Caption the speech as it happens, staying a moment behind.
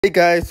Hey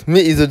guys,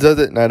 me Easy Does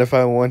It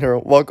 951 here.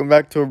 Welcome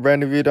back to a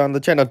brand new video on the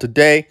channel.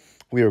 Today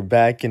we are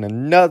back in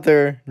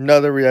another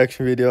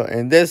reaction video,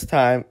 and this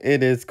time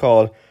it is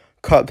called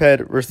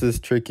Cuphead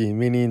versus Tricky,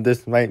 meaning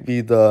this might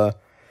be the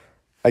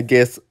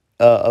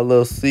a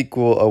little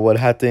sequel of what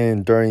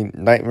happened during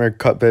Nightmare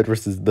Cuphead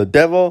versus the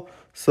Devil.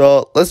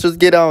 So let's just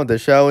get on with it,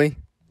 shall we?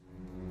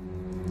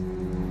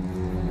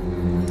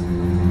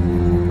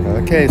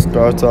 Okay,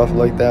 starts off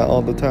like that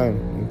all the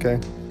time. Okay.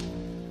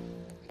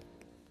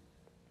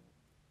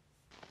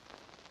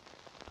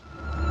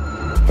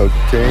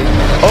 Okay.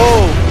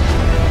 Oh!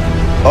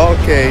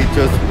 Okay,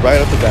 just right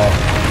off the bat.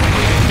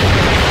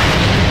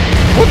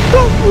 What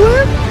the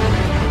flip?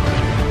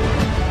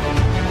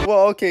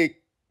 Well, okay.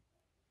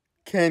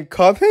 Can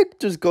Cuphead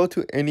just go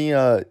to any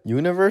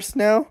universe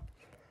now?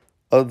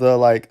 Of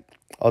the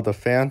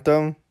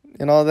Phantom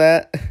and all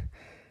that?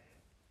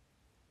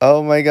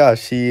 Oh my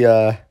gosh, he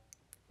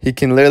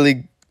can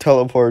literally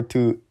teleport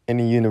to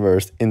any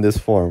universe in this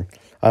form.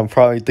 I'm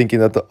probably thinking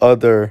that the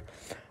other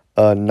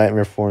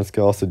nightmare forms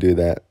can also do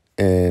that.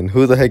 And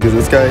who the heck is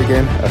this guy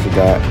again? I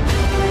forgot.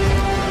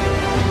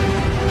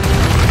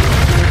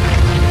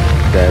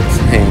 That's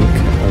Hank,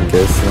 I'm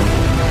guessing.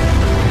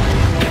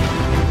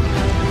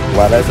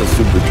 Wow, that's a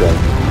super truck.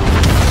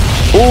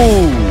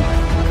 Ooh!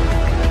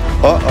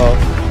 Uh-oh.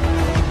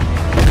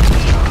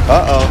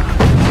 Uh-oh.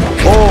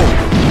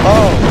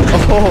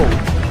 Oh!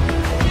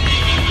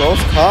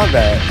 Close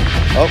combat.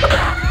 Oh.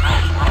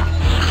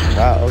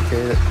 Wow,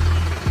 okay.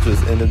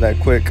 Just ended that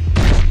quick.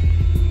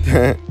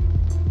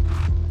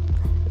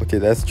 Okay,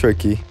 that's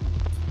tricky.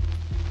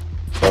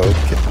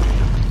 Okay.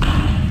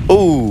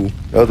 Ooh,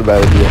 that was a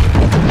bad idea.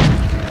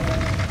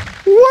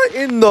 What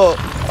in the?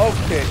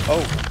 Okay.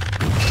 Oh.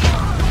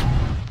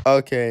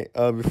 Okay.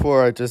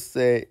 Before I just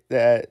say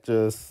that,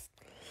 just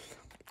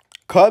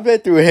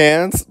Cuphead threw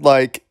hands.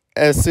 Like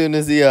as soon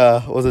as he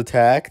was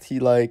attacked, he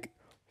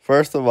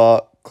first of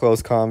all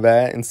close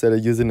combat instead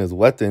of using his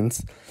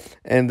weapons,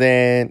 and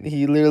then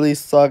he literally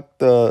sucked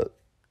the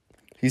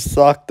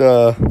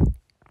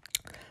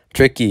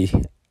Tricky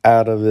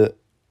out of the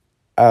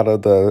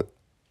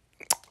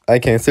I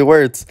can't say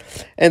words.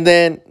 And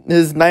then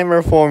his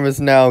nightmare form is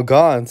now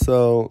gone.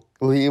 So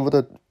will he able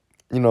to,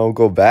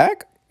 go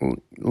back?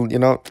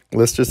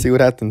 Let's just see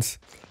what happens.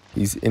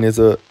 He's in his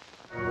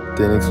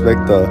didn't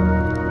expect the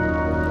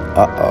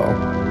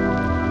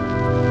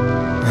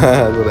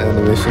little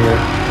animation there.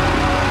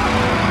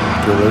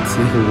 Okay, let's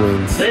see who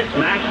wins. This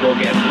match will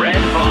get red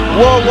hot.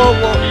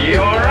 Whoa.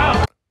 You're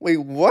up. Wait,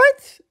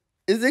 what?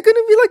 Is it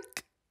gonna be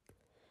like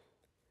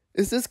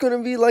Is this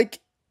gonna be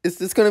like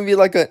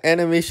an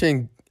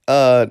animation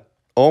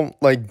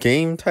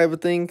game type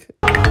of thing?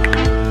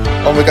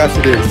 Oh my gosh,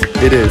 it is.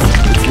 It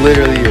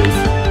literally is.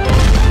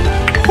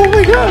 Oh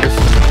my gosh.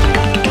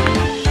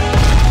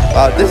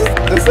 This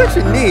is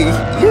actually neat.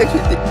 He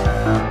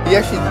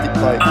actually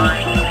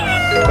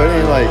put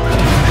in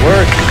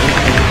work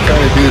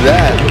trying to do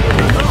that.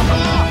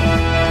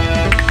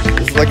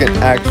 This is like an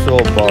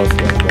actual boss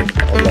fight.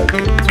 I like it.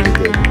 It's really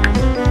good.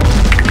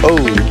 Oh.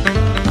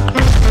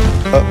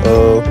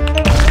 Uh-oh.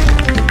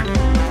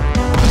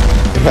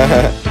 The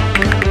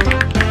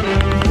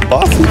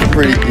boss is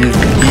pretty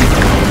easy.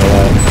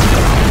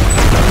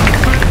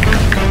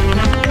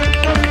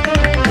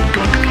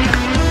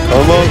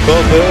 Come on,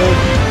 Cuphead.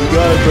 You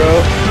got it, bro.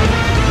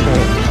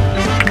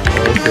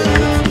 Okay,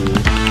 let's see.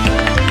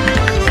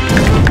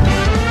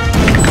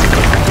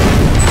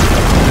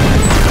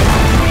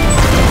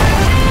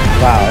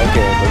 Wow,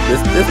 okay. But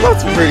this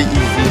one's pretty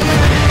easy.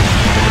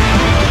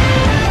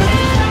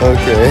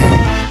 Okay.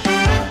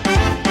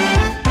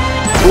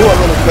 Ooh, a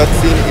little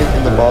cutscene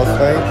in the boss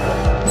fight.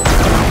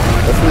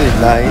 That's really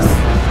nice.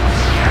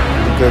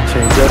 Good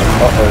change up.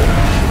 Uh-oh.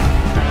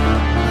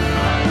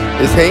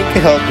 Is Hank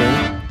helping?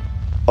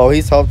 Oh,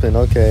 he's helping.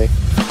 Okay.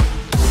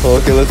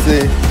 Okay, let's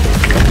see.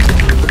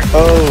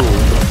 Oh.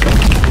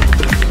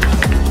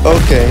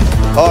 Okay.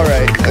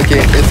 Alright.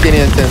 Okay, it's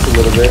getting intense a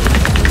little bit.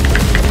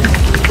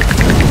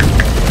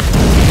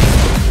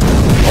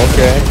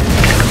 Okay.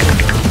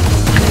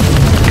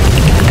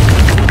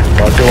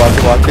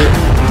 Watch it.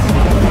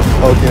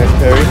 Okay,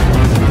 parry.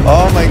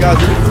 Oh my god,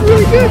 this is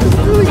really good.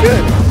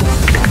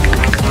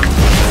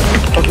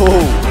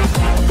 Oh.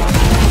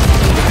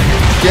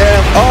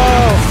 Damn.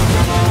 Oh.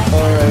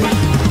 Alright.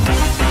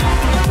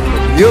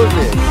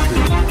 Music.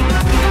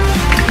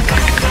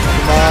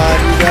 Come on,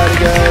 you got it,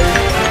 guys.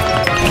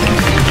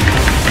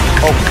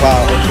 Oh,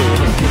 wow. Okay,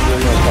 he's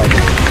really on top.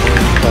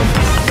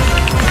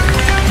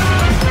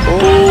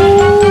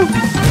 Oh.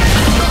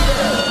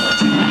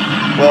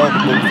 Well,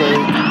 looks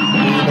like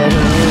we never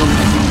win.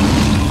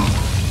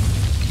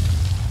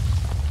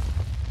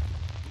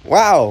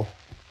 Wow,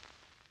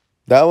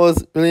 that was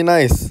really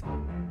nice.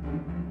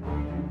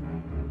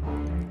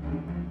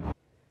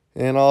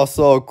 And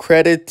also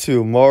credit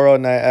to Moro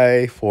Night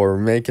Eye for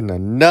making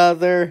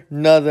another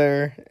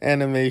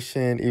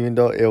animation, even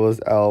though it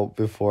was out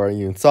before I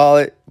even saw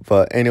it.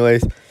 But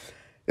anyways,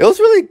 it was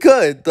really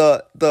good.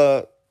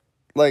 The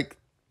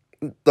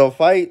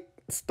fight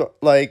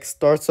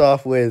starts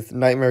off with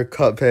Nightmare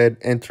Cuphead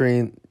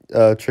entering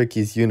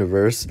Tricky's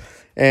universe,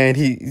 and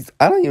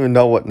I don't even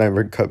know what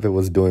Nightmare Cuphead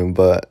was doing,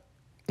 but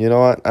you know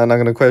what? I'm not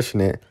gonna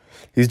question it.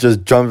 He's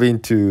just jumping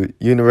to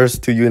universe,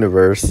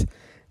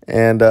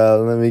 and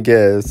let me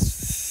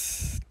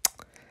guess.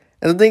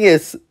 And the thing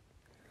is,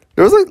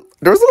 there was a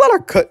lot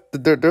of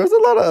there was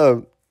a lot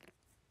of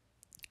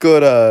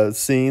good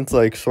scenes,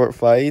 like short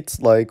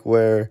fights, like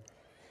where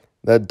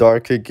that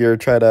dark figure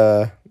try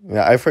to,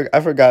 yeah, I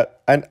forgot,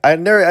 I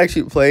never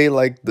actually played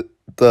like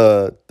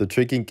the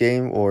tricking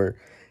game, or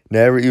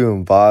never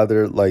even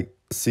bothered like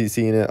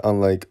seeing it on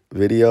like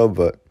video,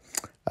 but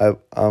I'm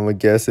gonna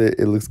guess it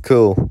looks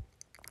cool.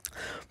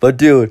 But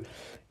dude,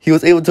 he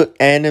was able to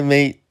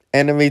animate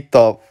animate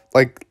the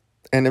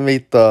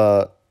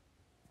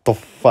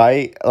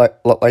fight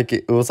like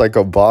it was like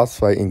a boss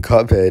fight in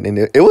Cuphead, and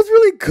it was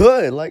really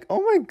good. Like,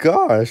 oh my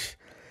gosh.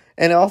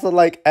 And it also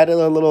like added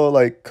a little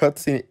like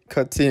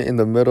cutscene in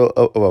the middle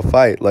of a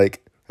fight.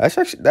 Like, that's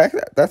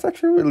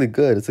actually really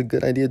good. It's a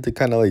good idea to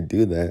kind of like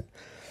do that.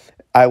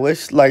 I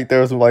wish like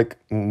there was like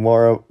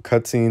more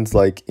cutscenes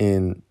like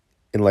in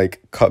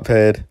like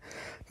Cuphead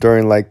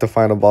during like the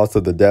final boss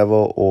of the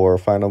devil, or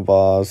final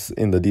boss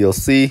in the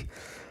DLC.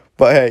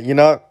 But hey, you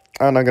know what?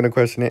 I'm not gonna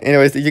question it.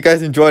 Anyways, if you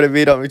guys enjoyed the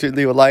video, make sure to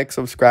leave a like,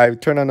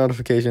 subscribe, turn on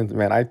notifications.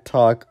 Man, I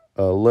talk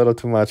a little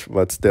too much,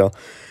 but still.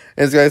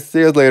 Anyways, guys, see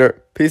you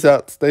later. Peace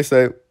out. Stay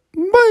safe.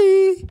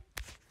 Bye.